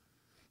about it.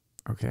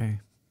 Okay.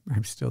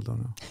 I still don't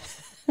know.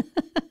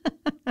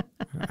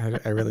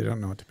 I really don't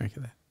know what to make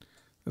of that.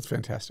 That's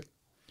fantastic.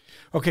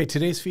 Okay,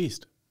 today's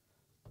feast.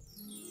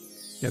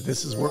 Yeah,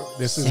 this is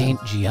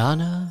Saint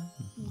Gianna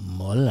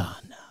Molla.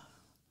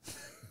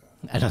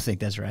 I don't think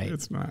that's right.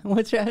 It's not.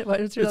 What's your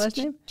last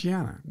name?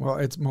 Gianna. Well,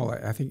 it's Molla.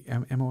 I think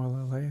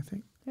Molla, I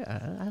think.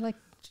 Yeah, I like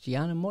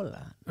Gianna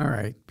Molla. All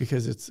right,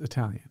 because it's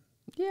Italian.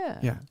 Yeah.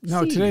 Yeah.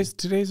 No,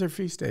 today's our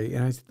feast day,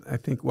 and I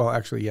think, well,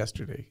 actually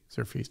yesterday is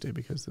our feast day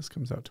because this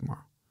comes out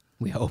tomorrow.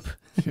 We hope.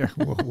 Yeah,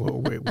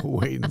 we'll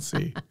wait and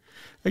see.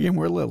 Again,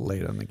 we're a little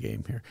late on the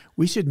game here.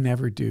 We should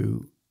never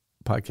do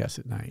podcasts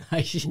at night.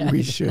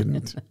 We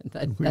shouldn't.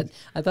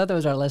 I thought that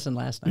was our lesson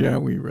last night. Yeah,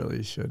 we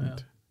really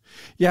shouldn't.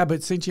 Yeah,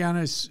 but St.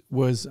 Gianna's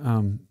was...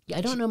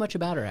 I don't know much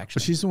about her,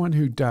 actually. She's the one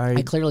who died...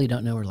 I clearly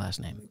don't know her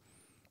last name.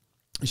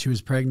 She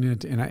was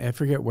pregnant, and I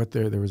forget what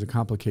there was a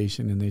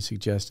complication, and they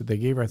suggested... They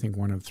gave her, I think,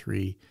 one of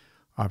three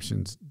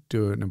options.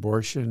 Do an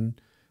abortion,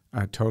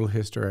 a total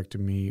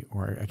hysterectomy,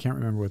 or I can't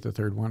remember what the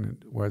third one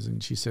was,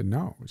 and she said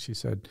no. She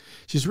said...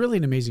 She's really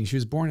an amazing... She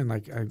was born in,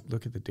 like, I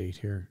look at the date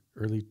here,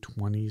 early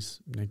 20s,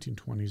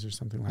 1920s or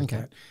something like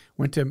that.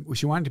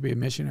 She wanted to be a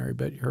missionary,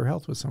 but her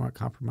health was somewhat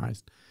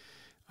compromised.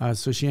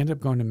 So she ended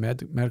up going to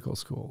medical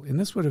school. And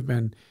this would have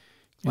been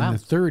in the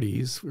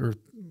 30s, or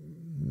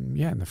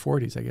in the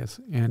 40s, I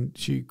guess. And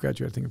she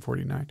graduated, I think, in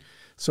 49.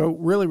 So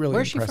really, really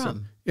Where's impressive. Where's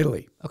she from?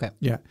 Italy. Okay.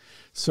 Yeah.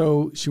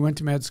 So she went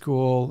to med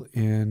school,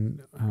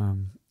 and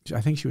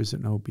I think she was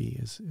an OB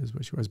is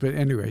what she was. But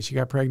anyway, she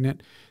got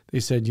pregnant.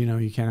 They said, you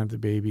can't have the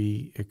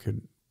baby. It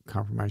could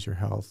compromise your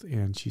health.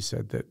 And she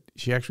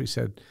actually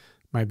said,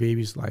 my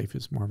baby's life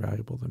is more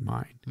valuable than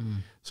mine.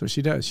 So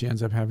she does. She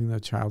ends up having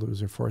the child. It was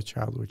her fourth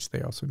child, which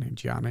they also named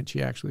Gianna. And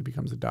she actually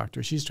becomes a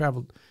doctor. She's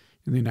traveled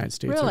in the United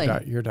States. Really?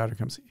 Your daughter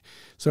comes.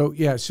 So,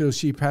 yeah, so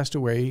she passed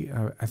away,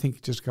 I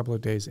think, just a couple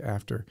of days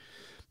after.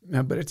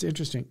 But it's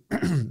interesting.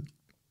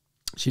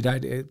 She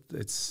died,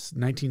 it's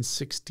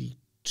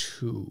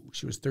 1962.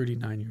 She was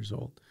 39 years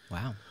old.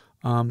 Wow.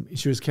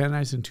 She was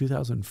canonized in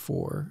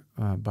 2004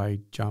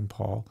 by John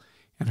Paul.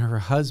 And her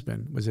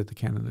husband was at the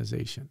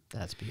canonization.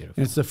 That's beautiful.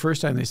 And it's the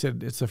first time, they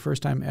said, it's the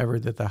first time ever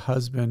that the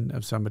husband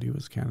of somebody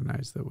was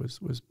canonized that was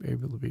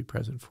able to be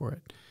present for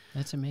it.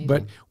 That's amazing.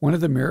 But one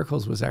of the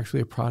miracles was actually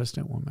a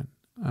Protestant woman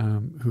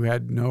who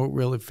had no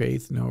real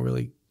faith, no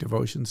really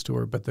devotions to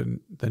her. But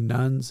the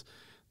nuns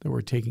that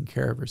were taking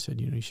care of her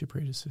said, you should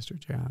pray to Sister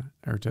Gianna,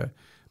 or to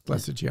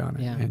Blessed Gianna.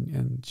 Yeah.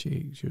 And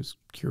she was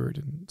cured.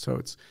 And so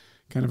it's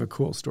kind of a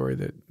cool story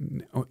that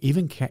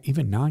even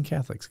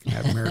non-Catholics can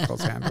have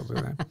miracles handled to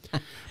them.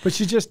 But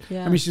she just,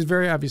 she's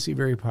very obviously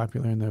very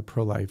popular in the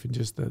pro-life and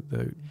just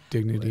the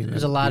dignity.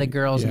 There's a lot of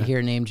girls in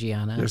here named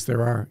Gianna. Yes,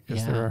 there are.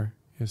 Yes, there are.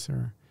 Yes, there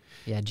are.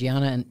 Yeah,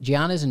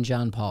 Gianna's and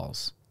John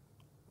Paul's.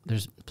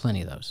 There's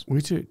plenty of those.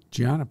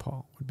 Gianna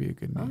Paul would be a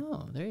good name.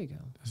 Oh, there you go.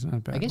 That's not a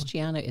bad I guess one.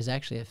 Gianna is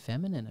actually a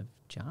feminine of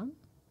John?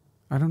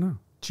 I don't know.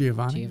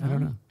 Giovanni? I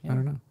don't know. Yeah. I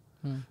don't know.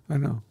 I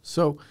know.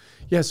 So,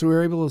 so we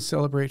were able to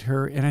celebrate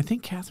her. And I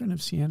think Catherine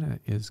of Siena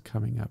is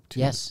coming up,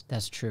 too. Yes,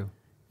 that's true.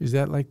 Is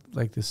that like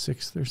the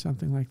 6th or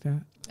something like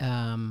that?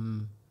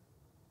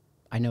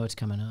 I know it's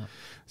coming up.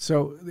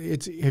 So,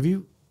 have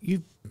you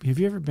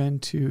ever been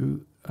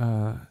to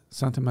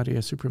Santa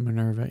Maria Sopra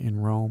Minerva in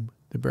Rome,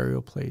 the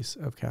burial place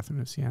of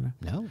Catherine of Siena?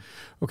 No.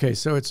 Okay,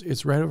 so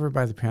it's right over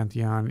by the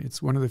Pantheon.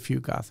 It's one of the few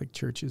Gothic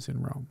churches in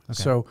Rome.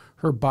 Okay. So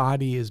her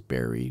body is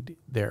buried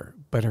there,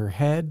 but her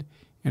head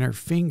and her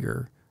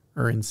finger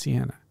are in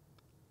Siena.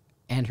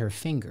 And her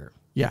finger.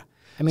 Yeah.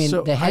 I mean,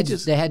 so the head's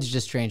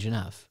just strange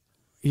enough.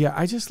 Yeah,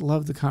 I just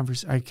love the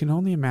conversation. I can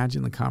only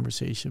imagine the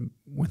conversation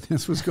when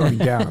this was going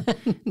down.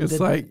 It's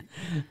the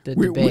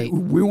debate.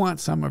 We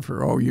want some of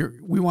her.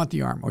 We want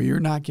the arm. Oh,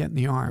 you're not getting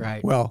the arm.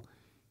 Right. Well,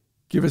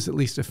 give us at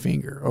least a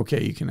finger.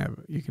 Okay, you can have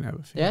a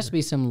finger. There has to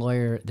be some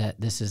lawyer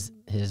that this is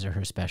his or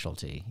her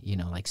specialty,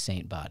 like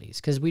saint bodies.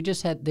 Because they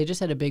just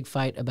had a big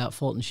fight about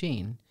Fulton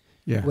Sheen.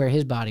 Yeah. Where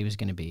his body was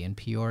going to be, in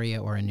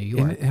Peoria or in New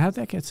York. And how'd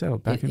that get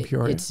settled? Back in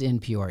Peoria? It's in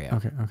Peoria.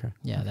 Okay.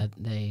 Yeah, that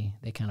they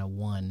kind of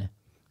won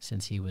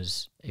since he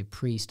was a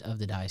priest of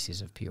the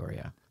Diocese of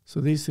Peoria.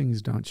 So these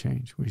things don't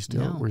change.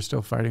 We're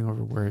still fighting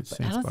over where it's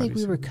saints' I don't think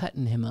we were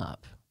cutting him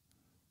up.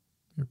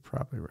 You're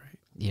probably right.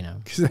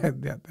 Because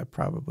that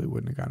probably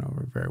wouldn't have gone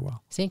over very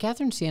well. St.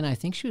 Catherine of Siena, I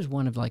think she was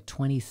one of like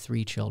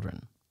 23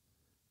 children.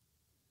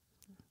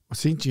 Well,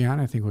 St.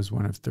 Gianna, I think, was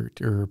one of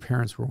 13, or her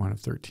parents were one of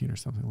 13 or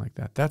something like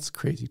that. That's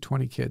crazy.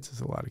 20 kids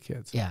is a lot of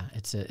kids. Yeah,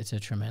 it's a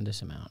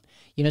tremendous amount.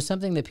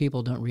 Something that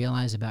people don't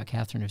realize about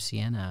Catherine of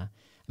Siena,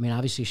 I mean,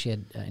 obviously she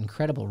had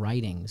incredible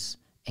writings,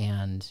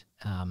 and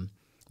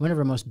one of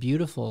her most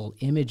beautiful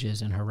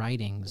images in her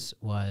writings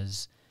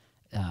was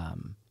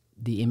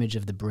the image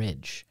of the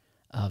bridge,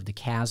 of the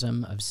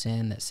chasm of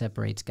sin that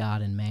separates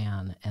God and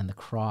man, and the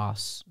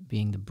cross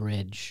being the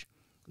bridge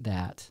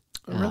that...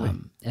 really?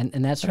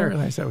 And that's her. I didn't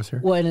realize that was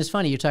her. Well, and it's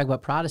funny, you talk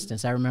about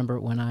Protestants. I remember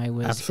when I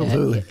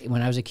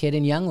was a kid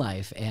in Young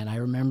Life, and I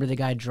remember the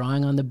guy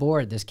drawing on the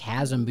board this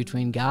chasm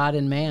between God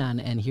and man,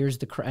 and here's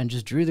and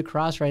just drew the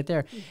cross right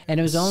there. And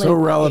it was only so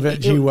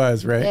relevant. She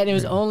was right, and it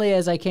was only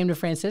as I came to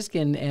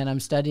Franciscan and I'm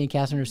studying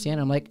Catherine of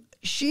Siena, I'm like,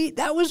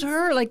 that was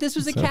her. Like, this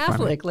was a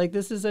Catholic. Funny. Like,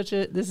 this is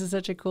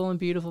such a cool and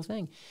beautiful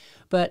thing.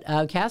 But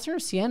Catherine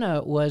of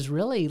Siena was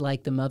really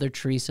like the Mother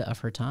Teresa of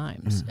her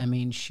times. I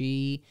mean,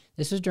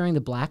 this was during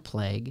the Black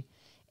Plague,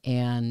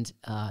 and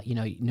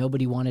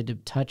nobody wanted to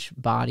touch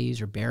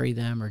bodies or bury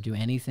them or do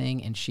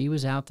anything, and she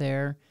was out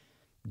there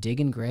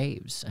digging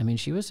graves. I mean,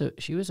 she was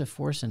a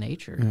force of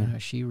nature.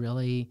 She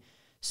really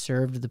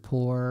served the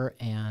poor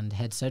and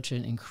had such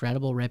an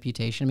incredible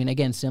reputation. I mean,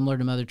 again, similar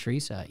to Mother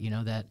Teresa,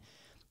 that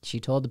she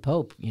told the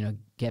Pope,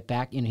 get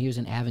back, he was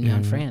in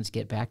Avignon, France,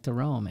 get back to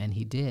Rome. And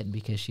he did,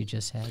 because she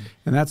just had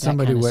And that's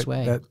somebody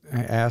sway. that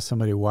I asked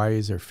somebody, why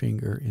is her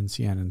finger in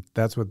Siena? And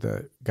that's what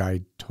the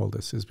guide told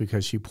us, is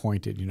because she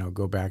pointed,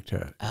 go back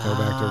to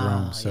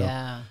Rome.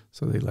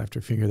 So they left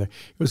her finger there.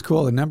 It was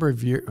cool. A number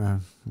of years,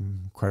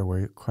 quite a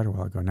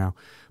while ago now,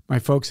 my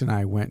folks and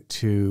I went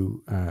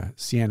to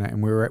Siena,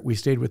 and we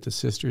stayed with the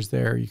sisters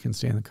there. You can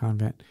stay in the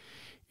convent.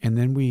 And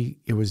then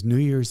it was New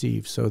Year's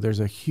Eve, so there's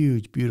a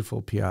huge,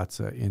 beautiful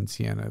piazza in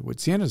Siena.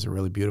 Siena's a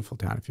really beautiful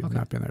town. If you've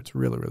not been there, it's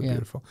really, really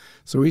beautiful.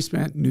 So we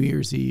spent New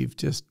Year's Eve,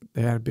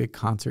 they had a big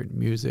concert and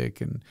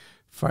music and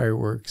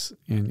fireworks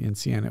in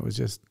Siena. It was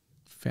just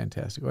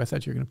fantastic. Oh, I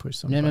thought you were going to push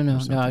something.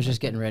 No, I was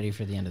just getting ready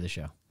for the end of the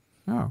show.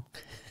 Oh.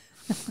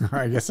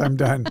 I guess I'm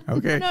done.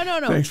 Okay.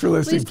 No. Thanks for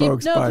listening,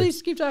 folks. Bye.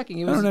 Please keep talking.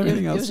 It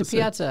was a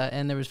piazza,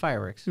 and there was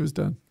fireworks. It was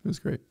done. It was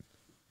great.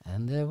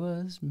 And there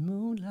was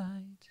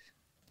moonlight.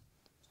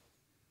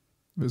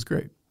 It was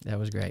great. That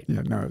was great.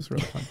 Yeah, no, it was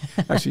really fun.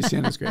 Actually,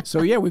 Siena's great.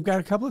 So, yeah, we've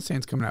got a couple of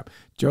saints coming up.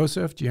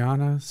 Joseph,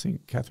 Gianna,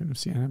 St. Catherine of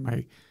Siena,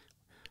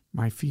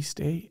 my feast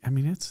day. I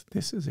mean,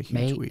 this is a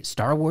huge week.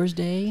 Star Wars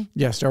Day?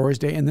 Yeah, Star Wars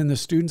Day. And then the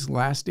students'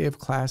 last day of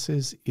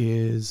classes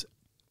is...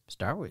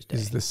 Star Wars Day.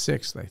 Is the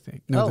 6th, I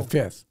think. No, the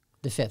 5th.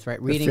 The 5th,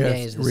 right? Reading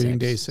Day is the 6th. Reading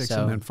Day is 6th,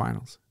 so and then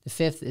finals. The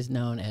 5th is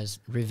known as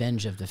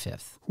Revenge of the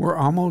 5th. We're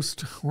almost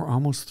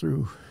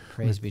through.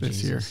 Praise be this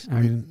Jesus. Year.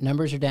 I mean,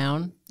 numbers are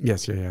down.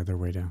 Yes, yeah, they're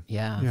way down.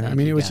 Yeah. I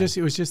mean, it was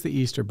just the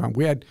Easter bump.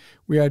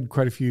 We had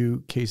quite a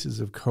few cases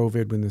of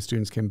COVID when the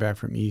students came back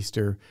from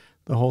Easter.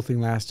 The whole thing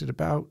lasted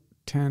about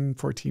 10,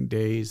 14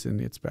 days,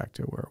 and it's back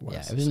to where it was.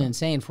 Yeah, it was an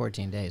insane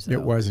 14 days, though.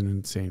 It was an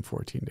insane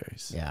 14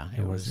 days. Yeah,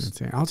 it was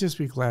insane. I'll just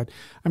be glad.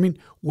 I mean,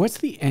 what's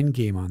the end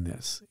game on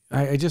this?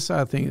 I just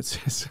saw a thing. It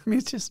says,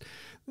 it's just,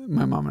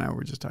 my mom and I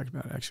were just talking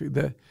about it, actually.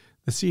 The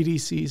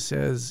CDC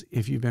says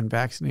if you've been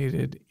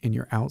vaccinated and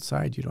you're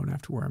outside, you don't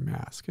have to wear a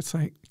mask. It's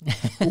like,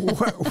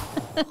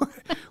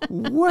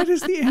 what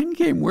is the end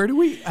game? Where do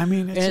we, I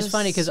mean, it's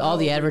funny because all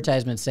the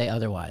advertisements say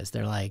otherwise.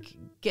 They're like,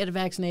 get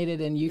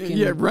vaccinated and you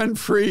can run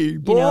free,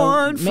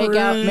 born free.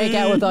 Make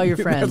out with all your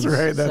friends.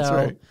 That's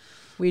right.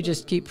 We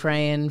just keep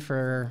praying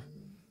for,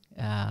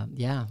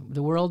 the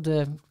world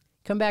to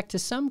come back to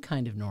some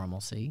kind of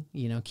normalcy.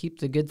 Keep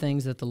the good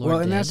things that the Lord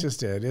did. And that's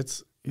just it.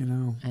 It's,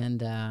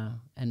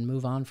 and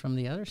move on from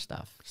the other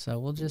stuff. So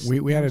we'll just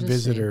we had a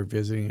visitor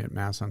visiting at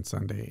Mass on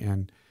Sunday,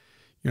 and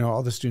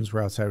all the students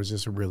were outside. It was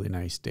just a really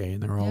nice day,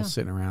 and they were all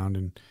sitting around,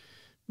 and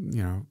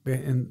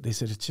and they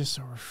said it's just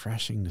so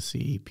refreshing to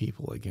see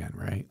people again,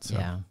 right? So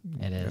yeah,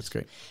 it is. That's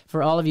great.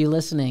 For all of you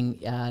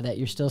listening, that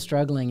you're still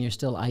struggling, you're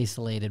still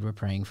isolated. We're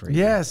praying for you.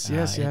 Yes.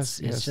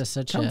 It's just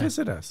such Come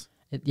visit us.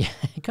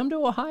 Come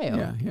to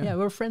Ohio. Yeah,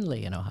 we're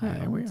friendly in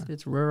Ohio. Yeah, we are.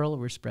 It's rural.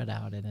 We're spread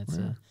out, and it's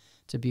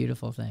a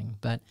beautiful thing.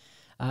 But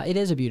it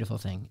is a beautiful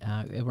thing.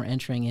 We're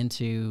entering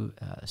into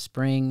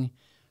spring,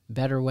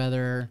 better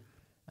weather,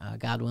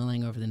 God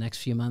willing, over the next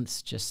few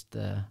months, just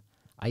the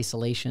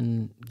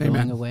isolation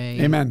going away.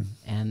 Amen.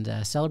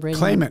 And celebrating.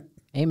 Claim it.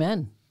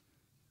 Amen.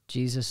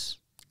 Jesus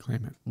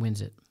Claim it.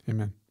 Wins it.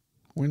 Amen.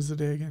 Wins the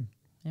day again.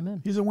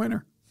 Amen. He's a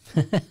winner.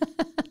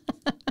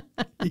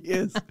 He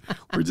is.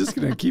 We're just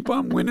going to keep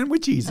on winning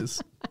with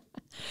Jesus.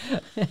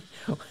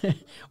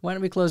 Why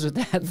don't we close with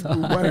that thought?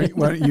 Why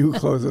don't you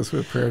close us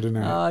with prayer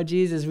tonight? Oh,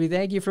 Jesus, we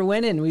thank you for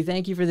winning. We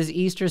thank you for this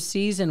Easter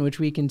season, which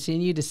we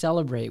continue to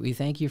celebrate. We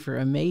thank you for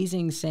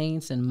amazing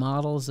saints and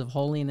models of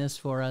holiness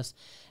for us,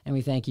 and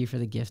we thank you for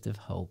the gift of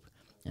hope.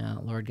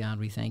 Lord God,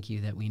 we thank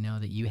you that we know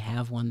that you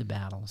have won the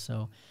battle.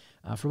 So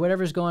for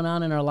whatever's going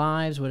on in our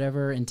lives,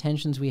 whatever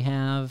intentions we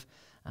have,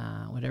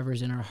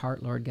 whatever's in our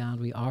heart, Lord God,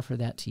 we offer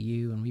that to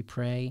you, and we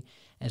pray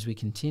as we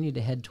continue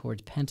to head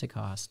towards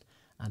Pentecost,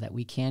 that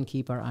we can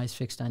keep our eyes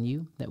fixed on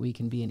you, that we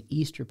can be an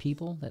Easter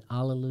people, that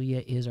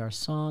Alleluia is our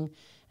song,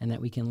 and that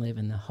we can live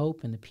in the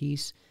hope and the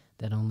peace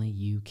that only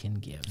you can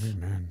give.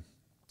 Amen.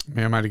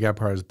 May Almighty God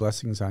pour His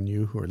blessings on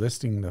you who are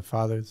listening, the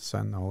Father, the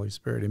Son, and the Holy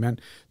Spirit. Amen.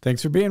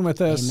 Thanks for being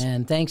with us.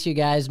 Amen. Thanks, you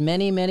guys.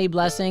 Many, many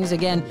blessings.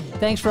 Again,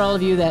 thanks for all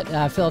of you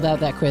that filled out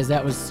that quiz.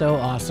 That was so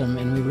awesome,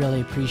 and we really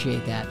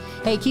appreciate that.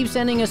 Hey, keep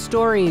sending us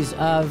stories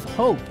of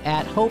hope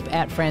at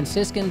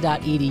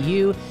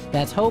franciscan.edu.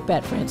 That's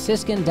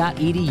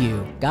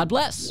hope@franciscan.edu. God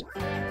bless.